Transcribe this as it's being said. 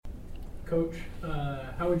Coach,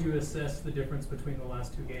 how would you assess the difference between the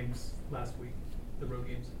last two games last week, the road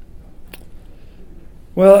games?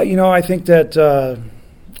 Well, I think that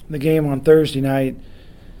the game on Thursday night,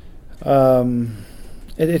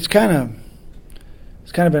 it's kind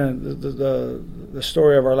of been the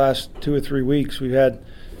story of our last 2 or 3 weeks. We've had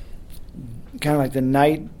kind of like the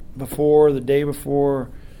night before, the day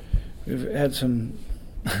before, we've had some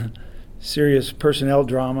serious personnel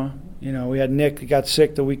drama. We had Nick that got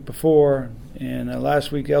sick the week before, and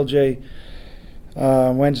last week LJ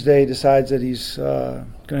Wednesday decides that he's going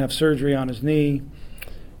to have surgery on his knee,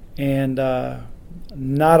 and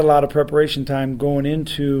not a lot of preparation time going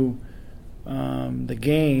into the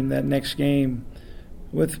game, that next game,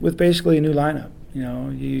 with basically a new lineup.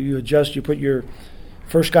 You adjust, you put your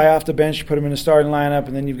first guy off the bench, you put him in the starting lineup,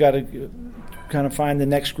 and then you've got to kind of find the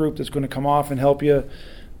next group that's going to come off and help you.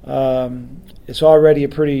 It's already a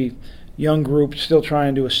pretty young group, still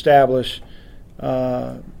trying to establish,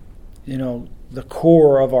 the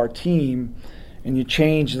core of our team, and you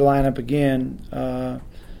change the lineup again.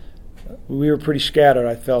 We were pretty scattered,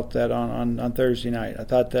 I felt, that on Thursday night. I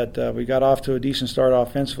thought that we got off to a decent start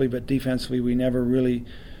offensively, but defensively we never really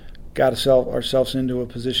got ourselves into a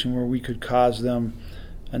position where we could cause them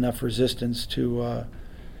enough resistance to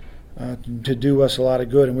do us a lot of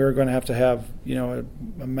good. And we were going to have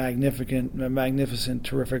a magnificent,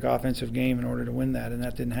 terrific offensive game in order to win that, and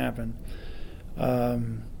that didn't happen.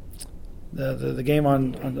 The game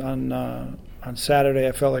on Saturday,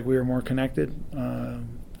 I felt like we were more connected.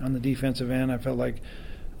 On the defensive end, I felt like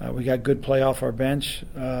we got good play off our bench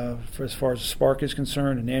for as far as the spark is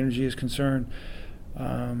concerned and energy is concerned.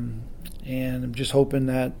 And I'm just hoping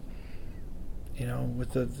that,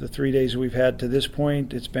 with the 3 days that we've had to this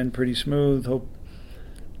point, it's been pretty smooth. Hope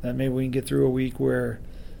that maybe we can get through a week where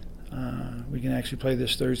we can actually play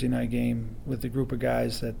this Thursday night game with the group of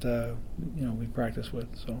guys that we practice with.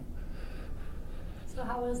 So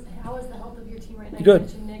how is the health of your team right now? Good. You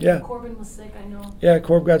mentioned Nick. Yeah. Corbin was sick, I know. Yeah,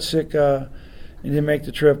 Corb got sick and didn't make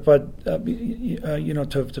the trip, but to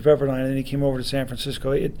Pepperdine, and then he came over to San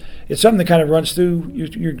Francisco. It's something that kind of runs through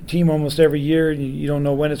your team almost every year, and you don't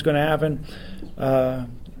know when it's going to happen.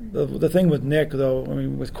 The thing with Nick, though,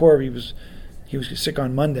 with Corb, he was sick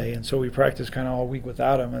on Monday, and so we practiced kind of all week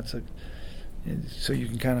without him. So you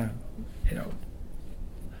can kind of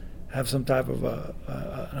have some type of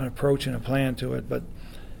an approach and a plan to it. But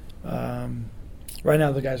right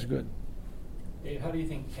now the guys are good. Dave, how do you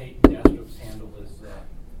think Peyton Dastrup's handled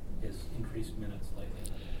his increased minutes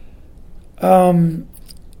lately?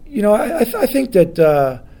 I think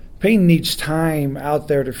that Peyton needs time out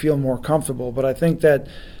there to feel more comfortable, but I think that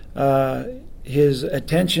his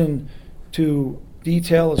attention to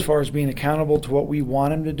detail as far as being accountable to what we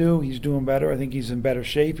want him to do, he's doing better. I think he's in better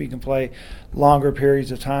shape. He can play longer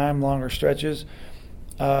periods of time, longer stretches.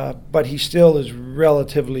 But he still is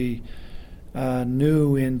relatively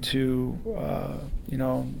new into,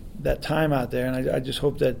 that time out there. And I just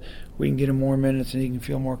hope that we can get him more minutes and he can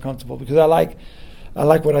feel more comfortable, because I like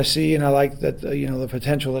what I see, and I like that, the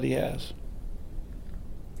potential that he has.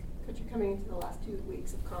 Coach, you're coming into the last 2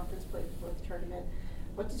 weeks of conference play before the tournament.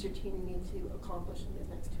 What does your team need to accomplish in these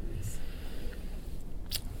next 2 weeks?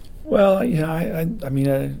 Well,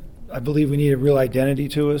 I believe we need a real identity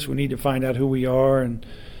to us. We need to find out who we are and,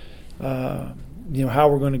 how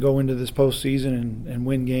we're going to go into this postseason and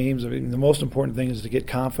win games. The most important thing is to get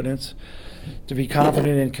confidence, to be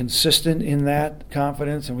confident and consistent in that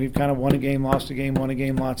confidence. And we've kind of won a game, lost a game, won a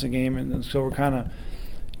game, lost a game. And so we're kind of,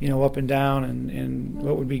 up and down. And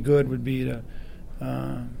what would be good would be to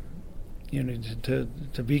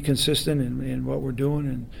be consistent in what we're doing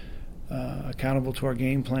and accountable to our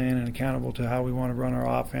game plan and accountable to how we want to run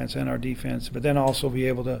our offense and our defense, but then also be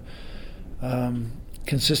able to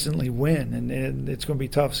consistently win. And it's going to be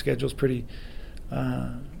tough. Schedule's pretty,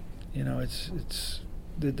 it's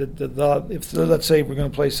if let's say we're going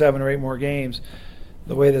to play 7 or 8 more games,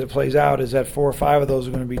 the way that it plays out is that 4 or 5 of those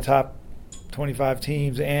are going to be top 25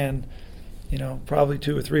 teams, and probably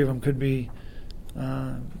 2 or 3 of them could be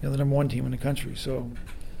the number 1 team in the country. So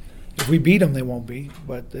if we beat them, they won't be,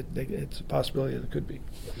 but it's a possibility that it could be.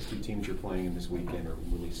 These 2 teams you're playing in this weekend are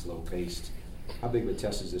really slow-paced. How big of a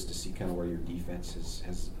test is this to see kind of where your defense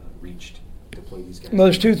has reached to play these guys? Well,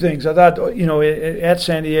 there's 2 things. I thought, at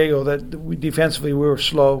San Diego, that defensively we were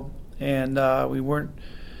slow, and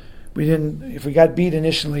we didn't. If we got beat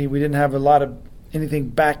initially, we didn't have a lot of anything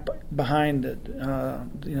back behind it,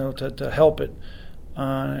 to help it,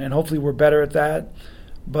 and hopefully we're better at that.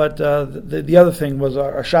 But the other thing was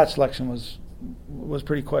our shot selection was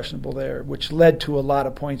pretty questionable there, which led to a lot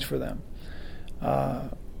of points for them.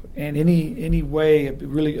 and any way, a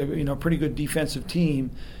really pretty good defensive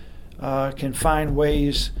team can find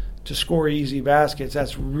ways to score easy baskets,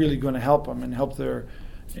 that's really going to help them and help their.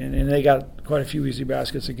 And they got quite a few easy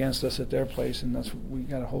baskets against us at their place, and that's we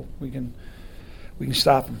got to hope we can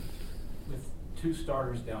stop them. With 2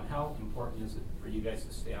 starters down, how important is it for you guys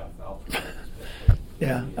to stay out of foul trouble? especially?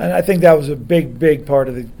 Yeah, and I think that was a big part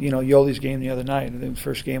of the Yoli's game the other night. I think the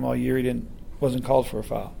first game all year he wasn't called for a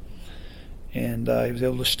foul, and he was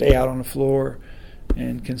able to stay out on the floor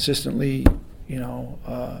and consistently,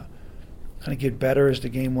 kind of get better as the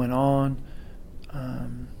game went on,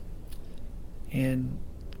 and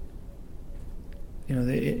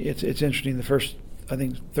it's interesting. The first, I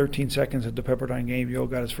think, 13 seconds of the Pepperdine game, Yol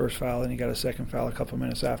got his first foul, and he got a second foul a couple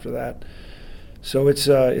minutes after that. So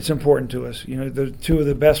it's important to us. They're 2 of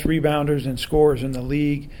the best rebounders and scorers in the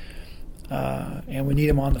league, and we need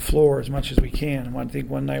them on the floor as much as we can. I think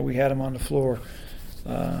one night we had them on the floor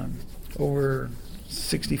over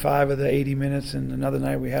 65 of the 80 minutes, and another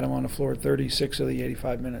night we had them on the floor 36 of the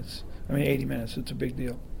 80 minutes. It's a big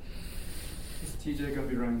deal. Is TJ going to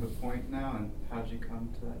be running the point now, and how did you come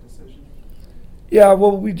to that decision? Yeah,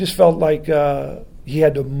 well, we just felt like he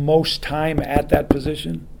had the most time at that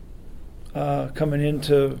position coming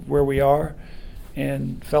into where we are,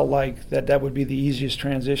 and felt like that would be the easiest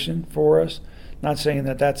transition for us. Not saying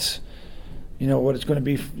that that's what it's going to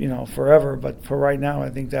be forever, but for right now I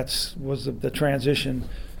think was the transition.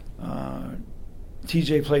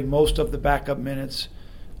 TJ played most of the backup minutes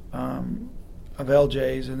of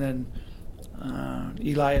LJ's, and then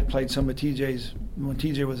Eli had played some of TJ's when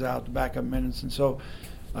TJ was out, the backup minutes, and so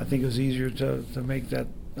I think it was easier to make that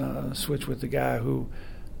switch with the guy who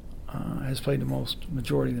has played the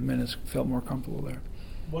majority of the minutes, felt more comfortable there.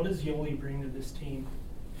 What does Yoli bring to this team,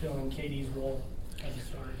 filling KD's role as a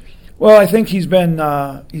starter? Well, I think he's been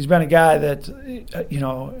a guy that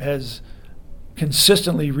has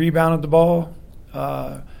consistently rebounded the ball.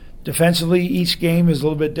 Defensively, each game is a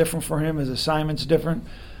little bit different for him. His assignment's different,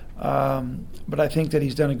 but I think that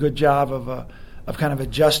he's done a good job of kind of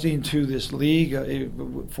adjusting to this league.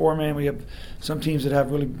 Foreman, we have some teams that have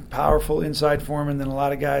really powerful inside foremen, then a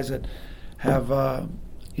lot of guys that have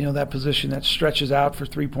that position that stretches out for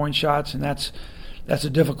 3-point shots, and that's a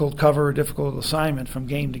difficult cover, a difficult assignment from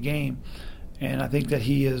game to game. And I think that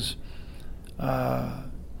he is,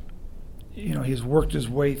 he's worked his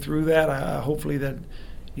way through that. Hopefully that,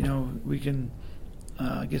 we can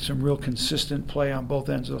get some real consistent play on both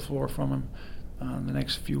ends of the floor from him in the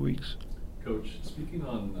next few weeks. Coach, speaking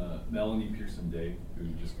on Melanie Pearson-Day, who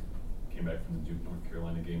just came back from the Duke North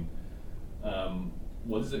Carolina game,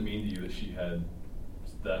 what does it mean to you that she had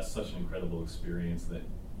such an incredible experience that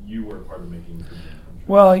you were a part of making?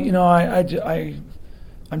 Well,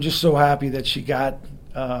 I'm just so happy that she got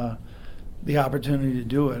the opportunity to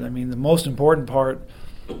do it. I mean, the most important part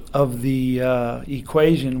of the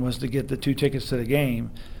equation was to get the 2 tickets to the game,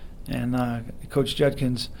 and Coach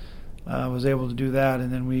Judkins was able to do that,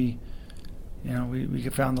 and then we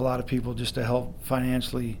found a lot of people just to help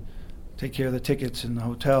financially take care of the tickets and the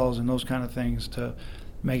hotels and those kind of things to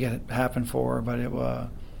make it happen for her. But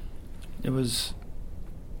it's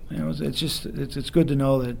good to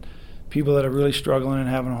know that people that are really struggling and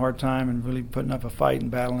having a hard time and really putting up a fight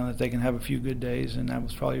and battling, that they can have a few good days, and that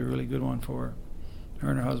was probably a really good one for her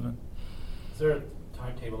and her husband. Is there a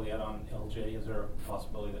timetable yet on LJ? Is there a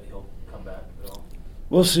possibility that he'll come back at all?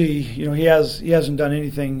 We'll see. He hasn't done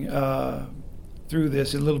anything through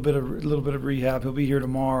this. A little bit of rehab. He'll be here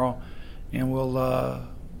tomorrow, and we'll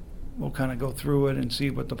kind of go through it and see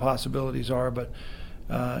what the possibilities are. But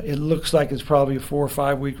it looks like it's probably a 4 or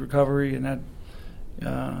 5 week recovery, and that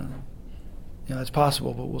that's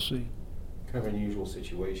possible. But we'll see. Kind of an unusual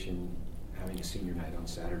situation, having a senior night on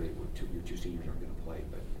Saturday where your 2 seniors aren't going to play.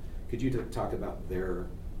 But could you talk about their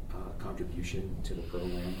contribution to the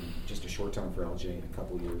program? Just a short time for LJ, in a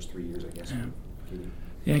couple of years, 3 years, I guess.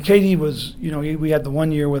 Yeah, KD was, we had the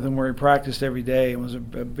 1 year with him where he practiced every day. It was a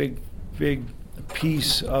big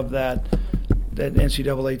piece of that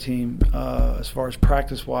NCAA team as far as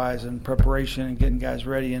practice-wise and preparation and getting guys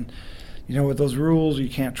ready. And, with those rules, you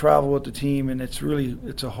can't travel with the team, and it's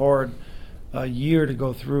a hard year to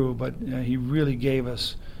go through. But he really gave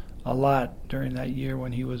us a lot during that year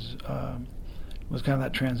when he was kind of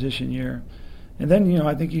that transition year. And then,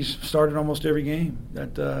 I think he's started almost every game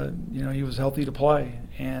that, he was healthy to play.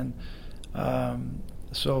 And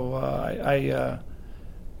so I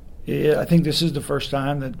think this is the first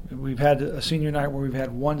time that we've had a senior night where we've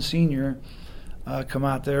had one senior come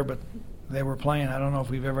out there, but they were playing. I don't know if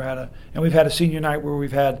we've ever had and we've had a senior night where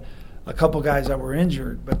we've had a couple guys that were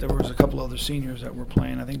injured, but there was a couple other seniors that were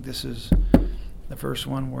playing. I think this is the first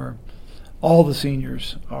one where all the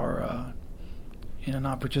seniors are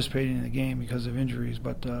not participating in the game because of injuries.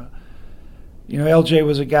 But LJ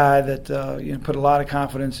was a guy that put a lot of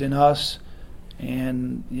confidence in us,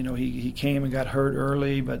 and he came and got hurt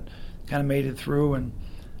early, but kind of made it through and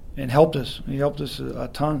helped us. He helped us a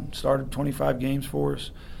ton. Started 25 games for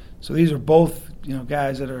us. So these are both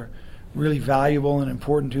guys that are really valuable and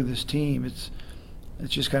important to this team. It's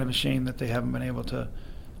just kind of a shame that they haven't been able to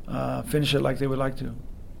finish it like they would like to.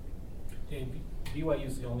 Dan, BYU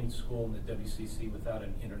is the only school in the WCC without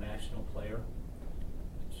an international player,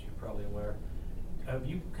 which you're probably aware. Have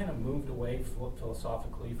you kind of moved away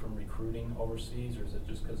philosophically from recruiting overseas, or is it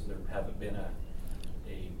just because there haven't been a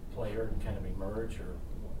player kind of emerge, or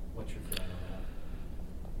what's your feeling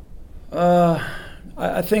on that?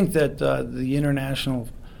 I think that the international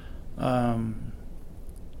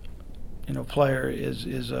player is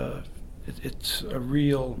it's a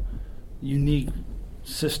real unique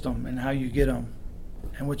system and how you get them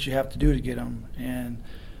and what you have to do to get them and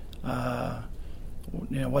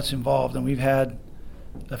what's involved. And we've had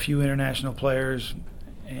a few international players,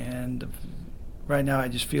 and right now I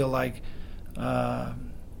just feel like we're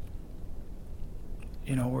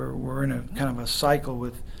in a kind of a cycle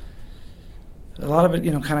with a lot of it,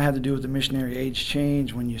 kind of had to do with the missionary age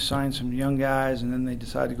change when you sign some young guys and then they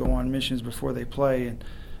decide to go on missions before they play.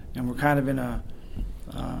 And we're kind of in a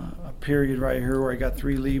period right here where I got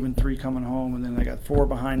 3 leaving, 3 coming home, and then I got 4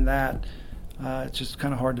 behind that. It's just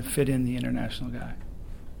kind of hard to fit in the international guy.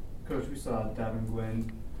 Coach, we saw Davin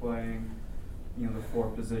Gwynn playing, the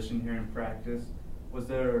 4th position here in practice. Was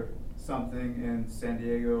there something in San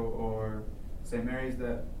Diego or St. Mary's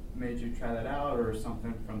that made you try that out, or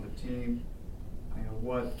something from the team?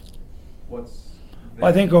 What's Well,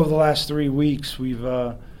 I think over the last 3 weeks we've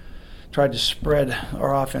tried to spread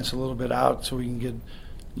our offense a little bit out so we can get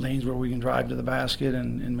lanes where we can drive to the basket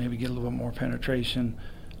and maybe get a little bit more penetration.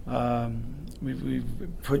 We've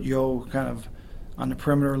put Yo kind of on the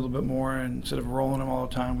perimeter a little bit more, and instead of rolling him all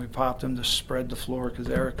the time, we popped him to spread the floor because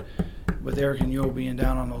with Eric and Yo being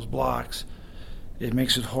down on those blocks, it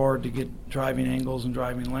makes it hard to get driving angles and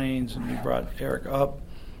driving lanes. And we brought Eric up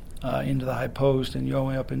into the high post and Yo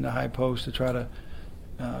up into the high post to try to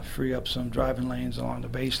free up some driving lanes along the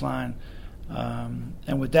baseline.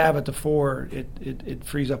 And with Dav at the 4, it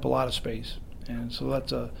frees up a lot of space. And so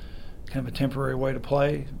that's a kind of a temporary way to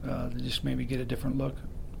play, to just maybe get a different look.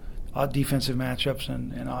 Defensive matchups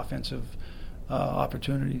and offensive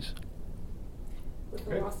opportunities. With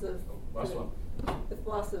the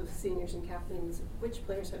loss of seniors and captains, which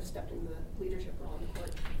players have stepped in the leadership role on the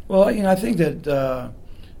court? Well, I think that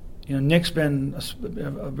Nick's been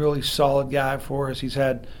a really solid guy for us. He's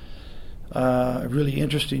had a really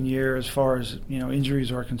interesting year as far as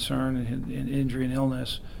injuries are concerned and injury and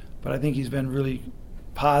illness, but I think he's been really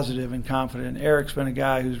positive and confident. Eric's been a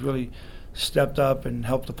guy who's really stepped up and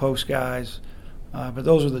helped the post guys, but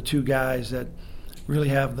those are the 2 guys that really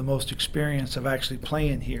have the most experience of actually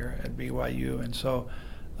playing here at BYU, and so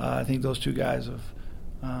I think those 2 guys have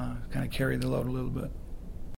kind of carried the load a little bit.